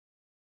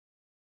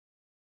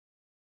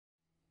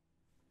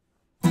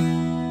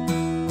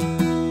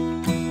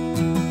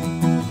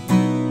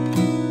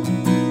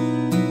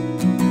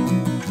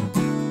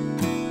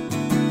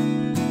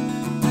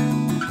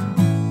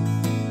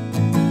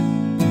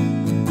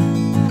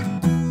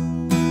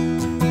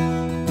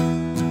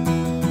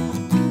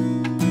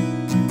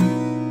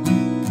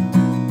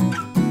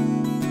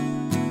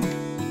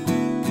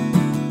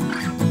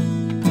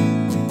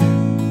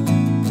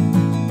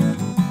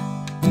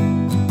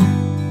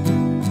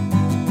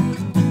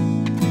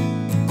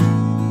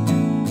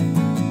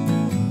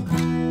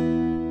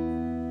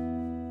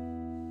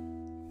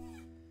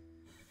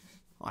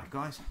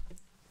guys,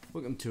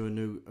 welcome to a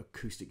new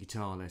acoustic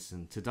guitar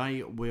lesson.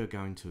 Today we're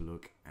going to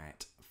look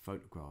at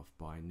Photograph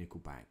by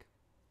Nickelback.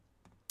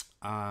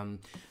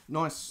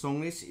 Nice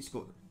song this, it's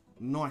got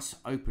nice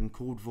open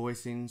chord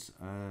voicings,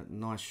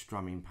 nice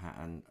strumming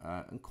pattern,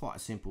 and quite a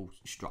simple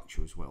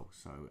structure as well,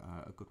 so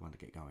a good one to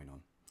get going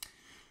on.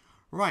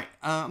 Right,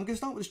 I'm going to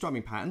start with the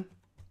strumming pattern.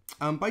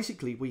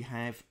 Basically we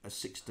have a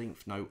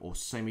 16th note or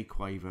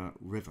semi-quaver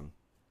rhythm,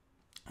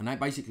 and that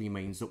basically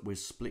means that we're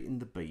splitting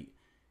the beat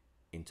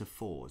into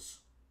fours.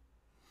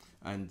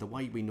 And the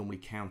way we normally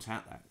count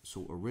out that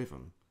sort of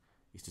rhythm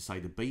is to say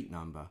the beat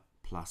number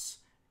plus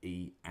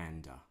E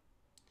and A.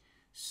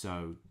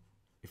 So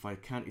if I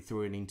counted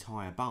through an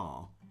entire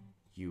bar,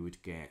 you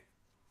would get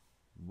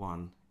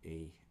 1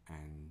 E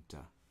and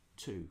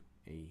 2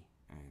 E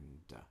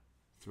and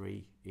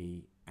 3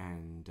 E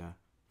and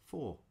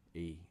 4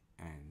 E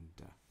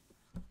and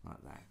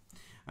like that.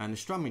 And the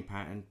strumming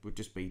pattern would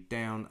just be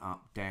down,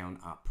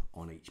 up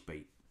on each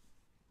beat.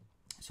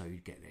 So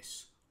you'd get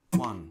this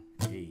 1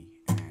 E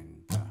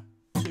and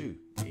 2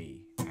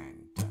 E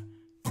and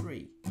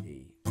 3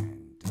 E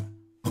and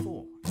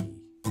 4 E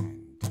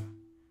and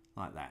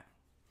like that.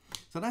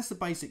 So that's the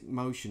basic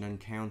motion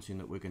and counting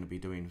that we're going to be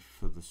doing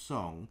for the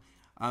song.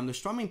 The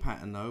strumming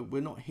pattern though,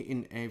 we're not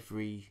hitting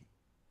every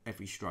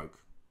stroke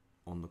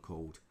on the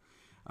chord.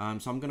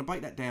 So I'm going to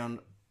break that down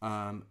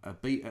a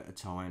beat at a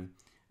time,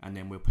 and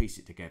then we'll piece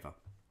it together.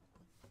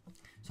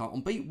 So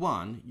on beat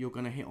 1, you're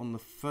going to hit on the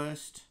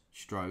first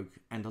stroke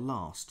and the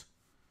last.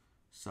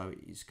 So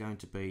it's going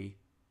to be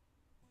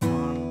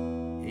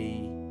 1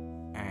 E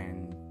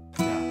and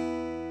Da.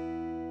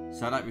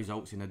 So that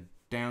results in a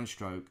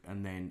downstroke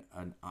and then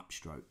an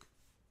upstroke.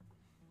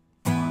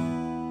 1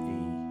 E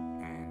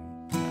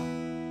and Da,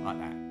 like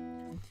that.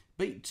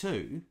 Beat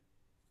 2,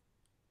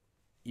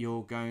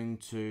 you're going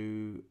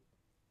to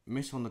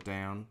miss on the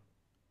down,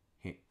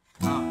 hit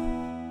up,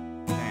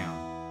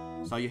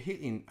 down. So you're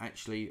hitting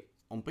actually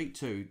on beat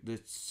 2 the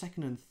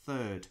second and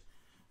third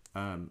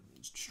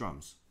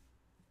strums.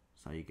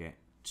 So you get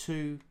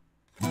 2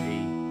 E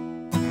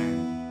and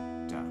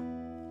Da,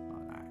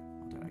 like that.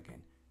 I'll do that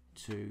again.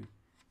 2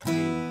 E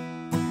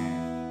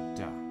and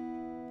Da,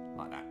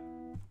 like that.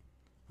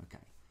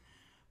 Okay.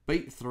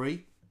 Beat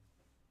 3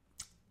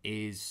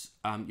 is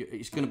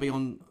it's going to be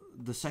on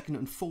the second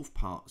and fourth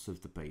parts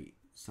of the beat.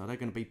 So they're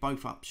going to be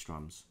both up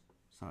strums.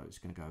 So it's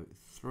going to go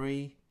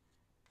 3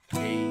 E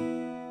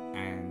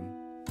and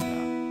Da,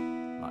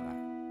 like that.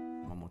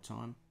 One more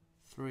time.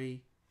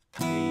 3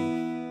 E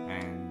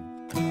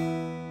and Da.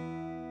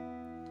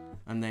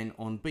 And then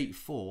on beat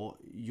 4,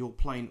 you're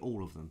playing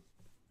all of them.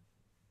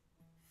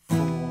 4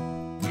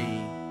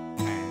 E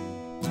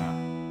and Da.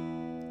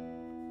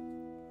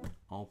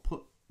 I'll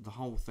put the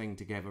whole thing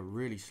together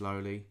really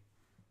slowly.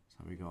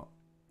 So we got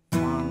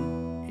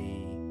 1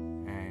 E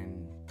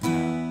and Da,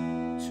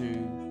 2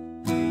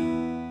 E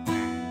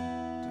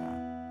and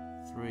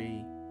Da,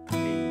 3 E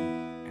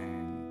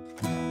and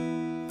Da,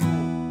 4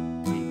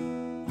 E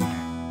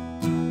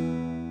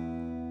and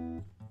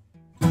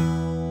Da.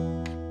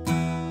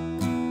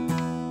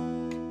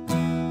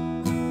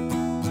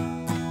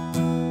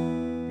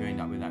 You end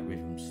up with that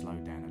rhythm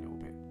slowed down a little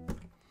bit.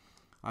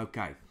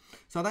 Okay,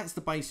 so that's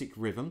the basic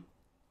rhythm.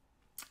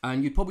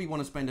 And you'd probably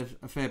want to spend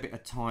a fair bit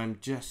of time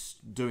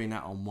just doing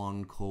that on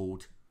one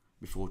chord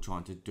before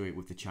trying to do it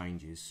with the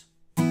changes.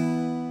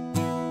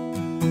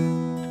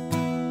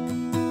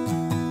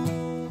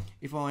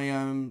 If I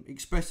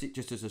express it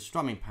just as a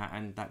strumming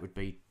pattern, that would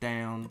be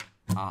down,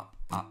 up,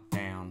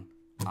 down,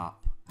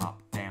 up,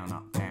 down,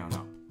 up.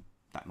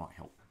 That might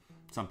help.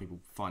 Some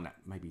people find that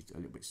maybe a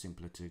little bit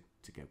simpler to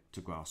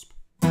grasp.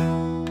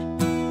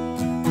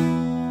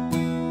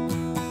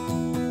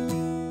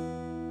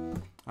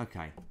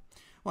 Okay.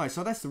 Right,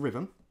 so that's the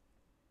rhythm.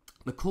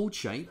 The chord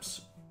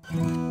shapes.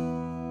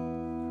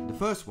 The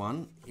first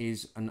one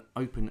is an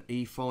open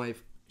E5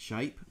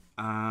 shape.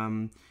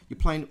 You're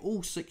playing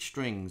all 6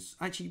 strings.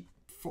 Actually,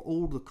 for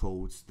all the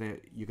chords,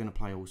 you're going to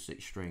play all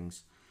 6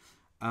 strings.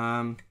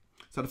 So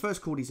the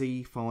first chord is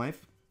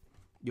E5.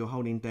 You're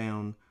holding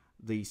down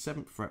the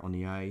 7th fret on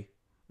the A,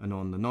 and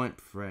on the 9th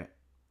fret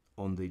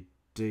on the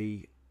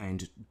D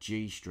and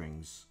G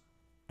strings.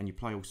 And you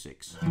play all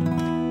 6.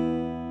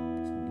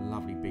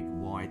 Lovely big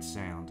wide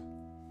sound.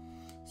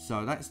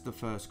 So that's the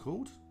first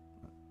chord,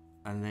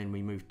 and then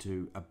we move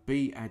to a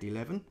B add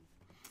 11.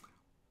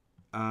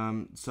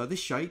 So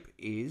this shape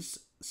is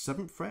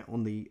 7th fret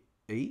on the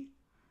E,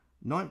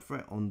 9th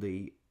fret on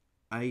the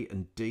A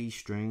and D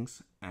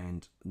strings,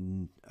 and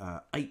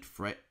 8th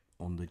fret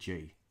on the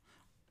G.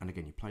 And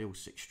again, you play all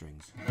 6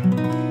 strings.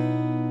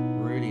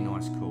 Really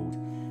nice chord.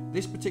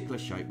 This particular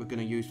shape we're going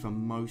to use for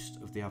most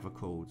of the other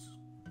chords.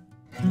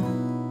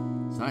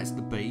 So that's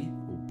the B,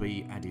 or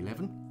B add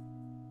 11.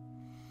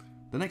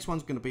 The next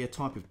one's going to be a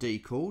type of D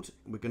chord.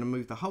 We're going to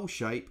move the whole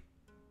shape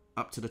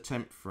up to the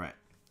 10th fret.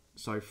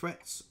 So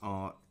frets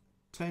are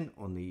 10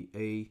 on the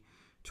E,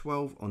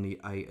 12 on the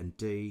A and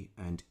D,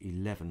 and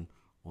 11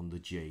 on the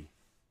G.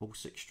 All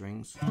 6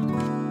 strings. You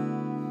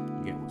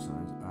get what's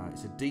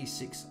it's a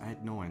D6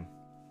 add 9.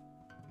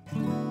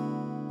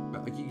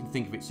 you can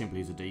think of it simply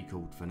as a D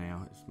chord for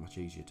now. It's much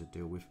easier to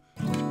deal with.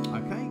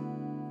 Okay,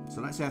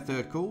 so that's our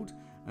third chord,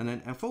 and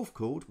then our fourth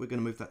chord, we're going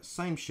to move that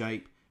same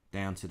shape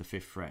down to the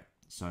 5th fret.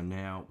 So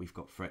now we've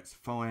got frets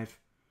 5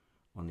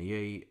 on the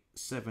E,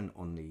 7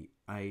 on the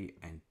A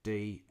and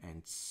D,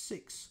 and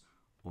 6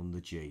 on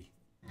the G.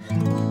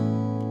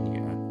 You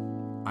get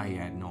an A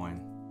add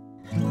 9.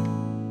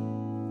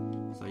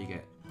 So you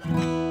get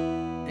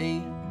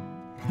E,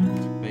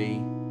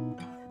 B,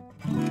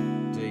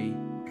 D,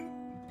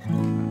 A,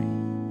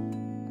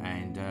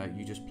 and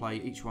you just play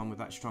each one with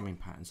that strumming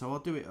pattern. So I'll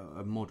do it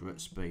at a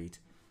moderate speed.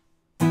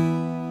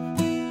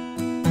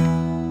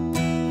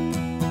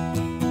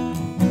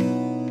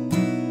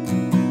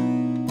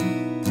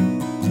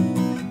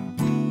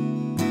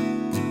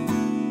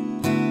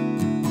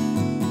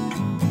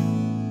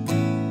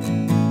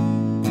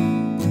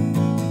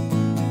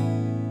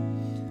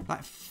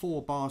 That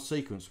 4-bar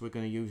sequence we're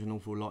going to use an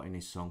awful lot in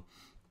this song.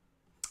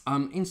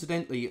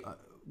 Incidentally,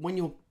 when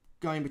you're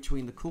going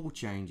between the chord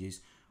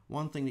changes,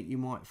 one thing that you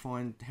might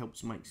find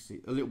makes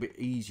it a little bit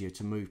easier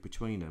to move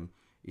between them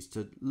is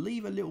to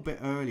leave a little bit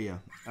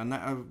earlier, and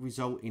that'll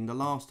result in the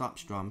last up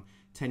strum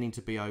tending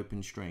to be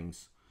open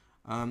strings.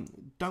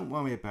 Don't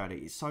worry about it.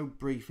 It's so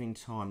brief in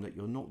time that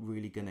you're not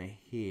really going to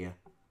hear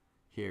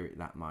it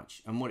that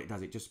much. And what it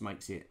does, it just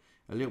makes it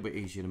a little bit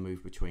easier to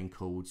move between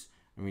chords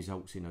and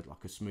results in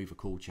like a smoother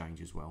chord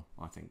change as well,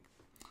 I think.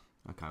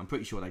 Okay, I'm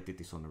pretty sure they did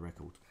this on the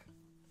record.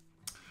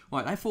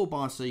 Right, that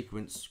 4-bar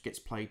sequence gets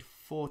played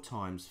 4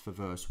 times for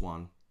verse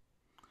 1,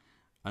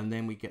 and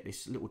then we get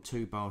this little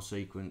 2-bar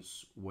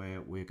sequence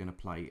where we're going to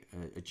play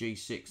a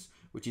G6,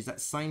 which is that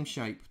same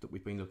shape that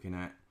we've been looking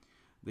at.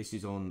 This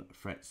is on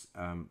frets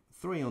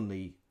 3 on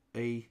the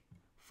E,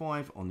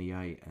 5 on the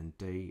A and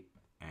D,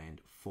 and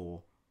 4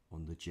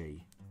 on the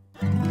G.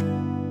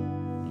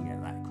 You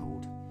get that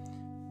chord.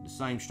 The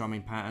same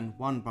strumming pattern,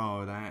 1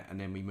 bar of that, and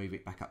then we move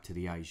it back up to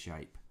the A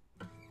shape.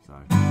 So.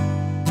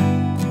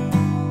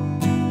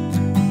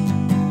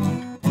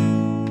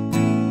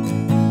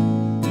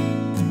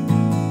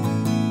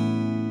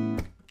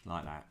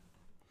 Like that.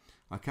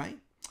 Okay.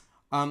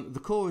 The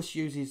chorus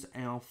uses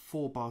our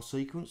 4-bar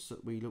sequence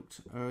that we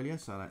looked earlier.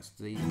 So that's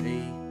the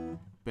E,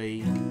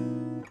 B,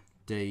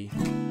 D,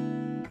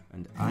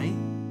 and A.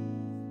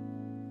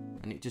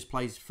 And it just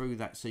plays through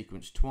that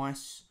sequence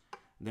twice.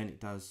 Then it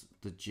does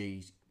the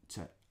G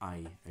to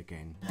A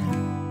again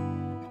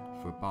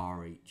for a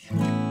bar each.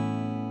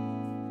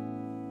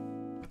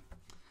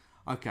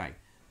 Okay.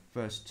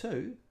 Verse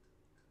 2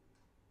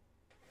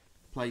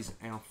 plays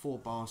our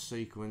 4-bar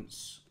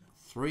sequence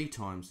 3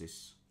 times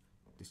this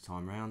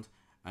time round,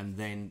 and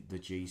then the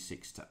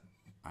G6 to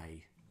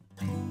A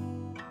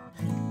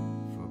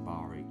for a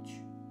bar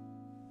each.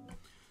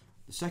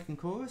 The second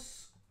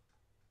chorus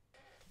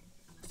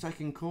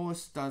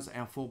does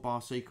our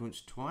 4-bar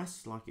sequence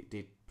twice like it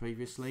did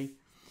previously,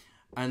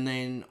 and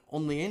then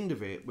on the end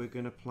of it we're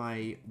going to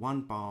play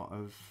 1 bar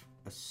of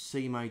a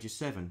C major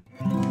 7.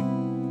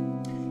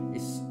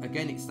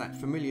 It's that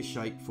familiar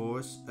shape for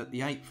us at the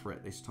 8th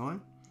fret this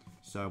time.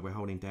 So we're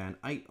holding down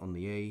 8 on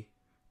the E,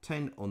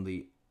 10 on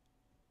the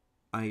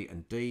A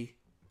and D,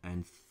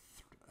 and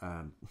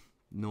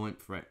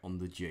 9th fret on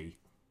the G.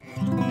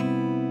 We're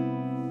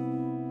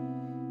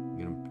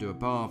going to do a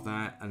bar of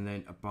that, and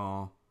then a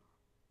bar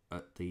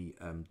at the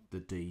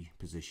D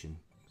position.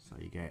 So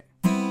you get.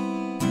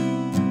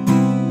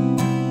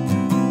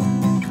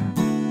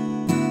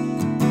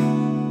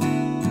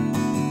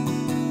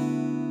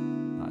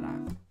 Like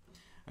that.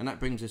 And that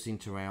brings us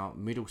into our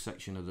middle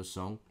section of the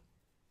song.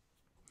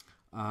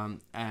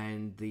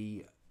 And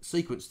the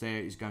sequence there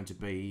is going to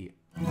be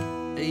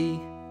E,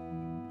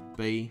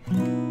 B,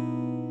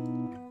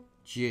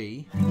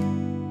 G,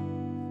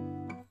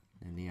 and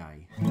the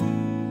A.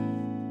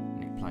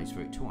 And it plays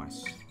through it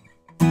twice.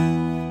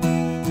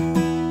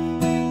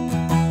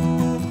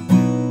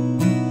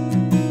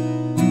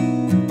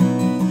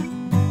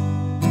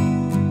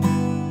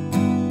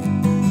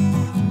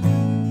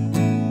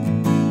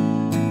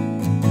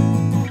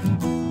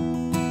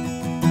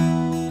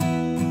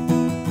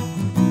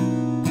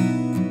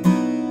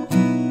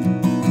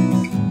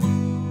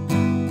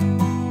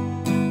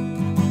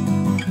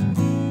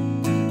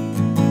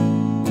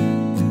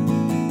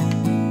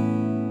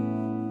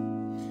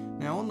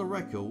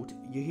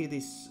 You hear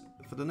this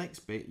for the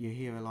next bit. You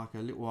hear like a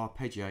little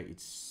arpeggiated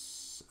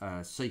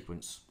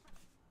sequence.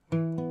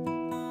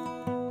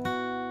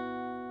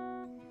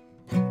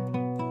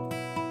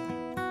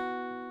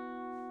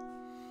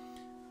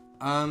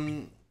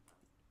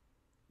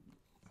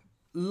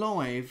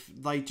 Live,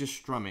 they just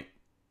strum it.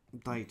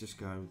 They just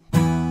go.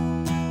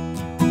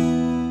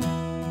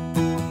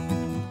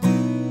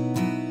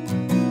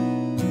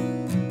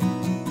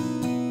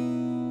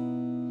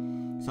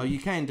 So you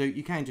can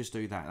just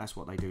do that. That's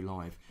what they do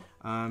live.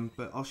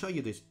 But I'll show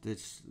you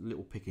this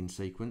little picking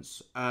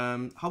sequence.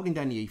 Holding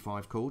down the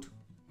E5 chord,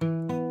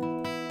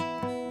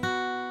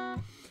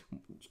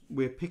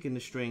 we're picking the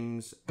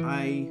strings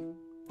A,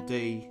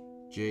 D,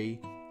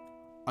 G,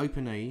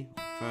 open E,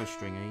 first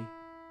string E,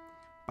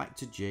 back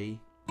to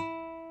G,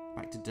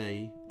 back to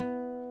D,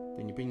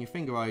 Then you bring your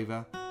finger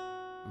over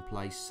and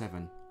play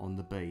 7 on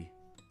the B.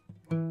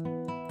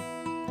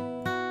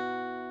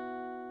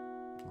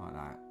 Like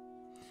that.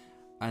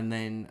 And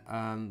then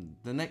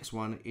the next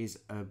one is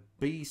a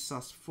B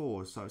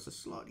sus4, so it's a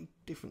slightly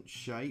different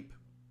shape.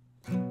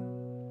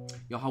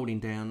 You're holding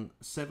down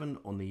 7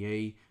 on the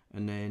E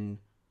and then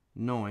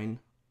 9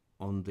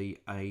 on the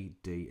A,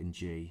 D and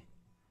G.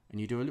 And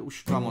you do a little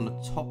strum on the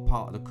top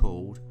part of the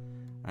chord,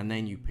 and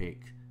then you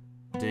pick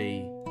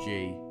D,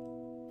 G,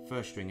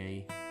 first string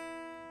E,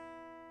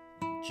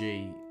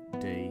 G,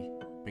 D,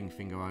 bring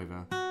finger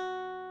over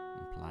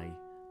and play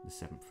the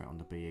 7th fret on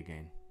the B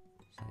again.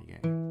 So you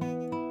get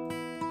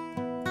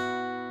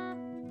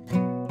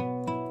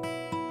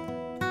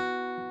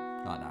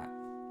like that.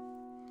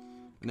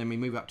 And then we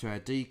move up to our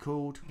D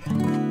chord,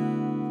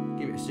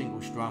 give it a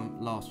single strum,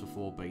 lasts for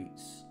 4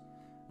 beats,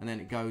 and then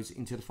it goes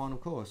into the final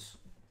chorus.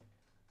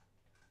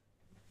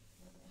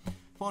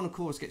 Final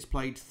chorus gets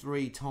played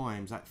 3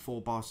 times, that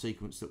 4-bar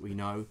sequence that we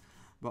know,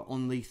 but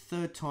on the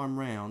 3rd time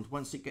round,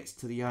 once it gets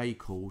to the A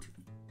chord,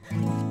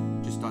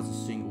 just does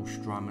a single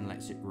strum and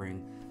lets it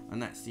ring,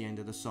 and that's the end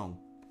of the song.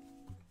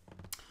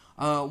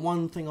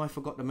 One thing I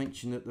forgot to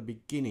mention at the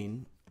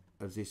beginning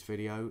of this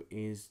video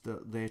is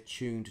that they're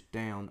tuned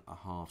down a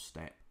half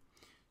step.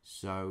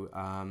 So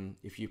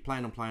if you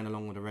plan on playing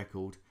along with a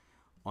record,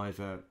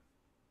 either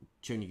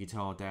tune your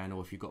guitar down,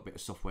 or if you've got a bit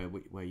of software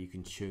where you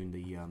can tune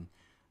the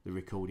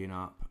recording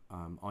up.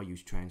 I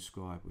use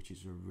Transcribe, which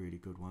is a really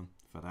good one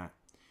for that.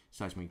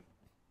 Saves me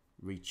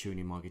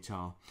retuning my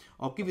guitar.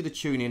 I'll give you the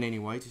tuning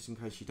anyway, just in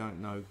case you don't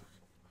know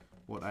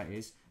what that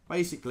is.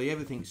 Basically,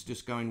 everything's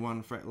just going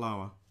 1 fret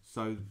lower.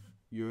 So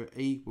your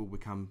E will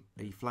become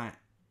E flat,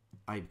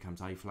 A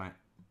becomes A flat,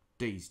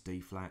 D's D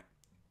flat,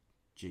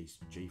 G's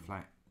G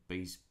flat,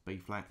 B's B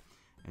flat,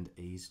 and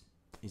E's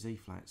is E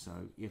flat.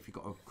 So if you've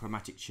got a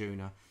chromatic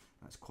tuner,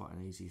 that's quite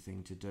an easy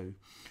thing to do.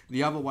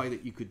 The other way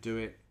that you could do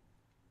it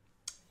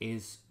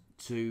is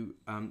to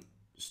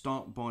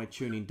start by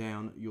tuning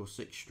down your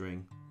 6th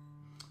string.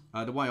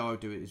 The way I would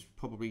do it is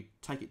probably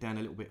take it down a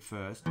little bit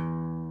first,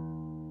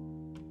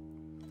 and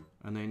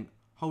then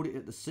hold it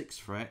at the 6th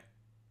fret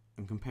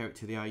and compare it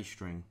to the A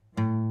string.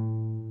 A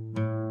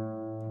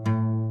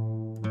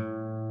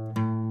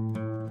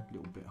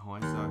little bit high,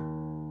 so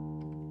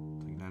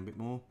take it down a bit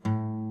more.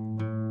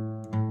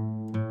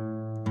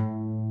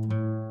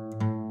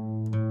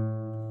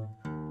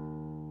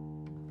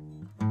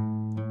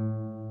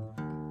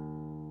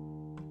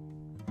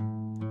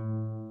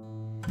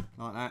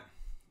 Like that.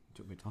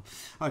 Took me time.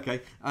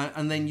 Okay,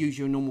 and then use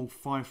your normal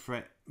 5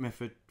 fret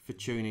method for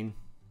tuning.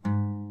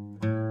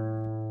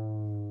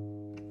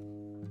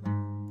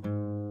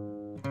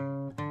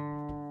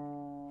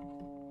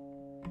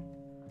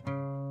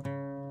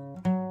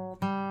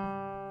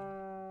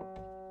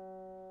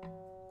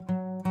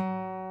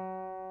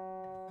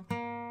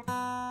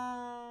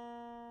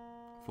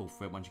 Fourth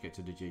fret once you get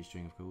to the G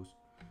string, of course,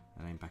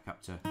 and then back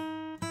up to,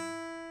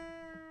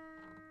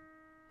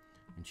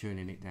 and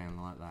tuning it down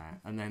like that,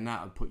 and then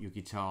that would put your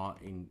guitar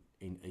in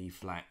E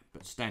flat,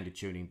 but standard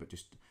tuning, but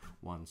just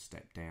 1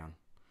 step down.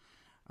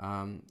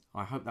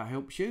 I hope that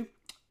helps you,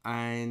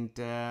 and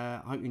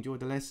I hope you enjoyed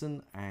the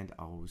lesson, and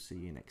I will see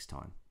you next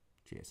time.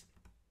 Cheers.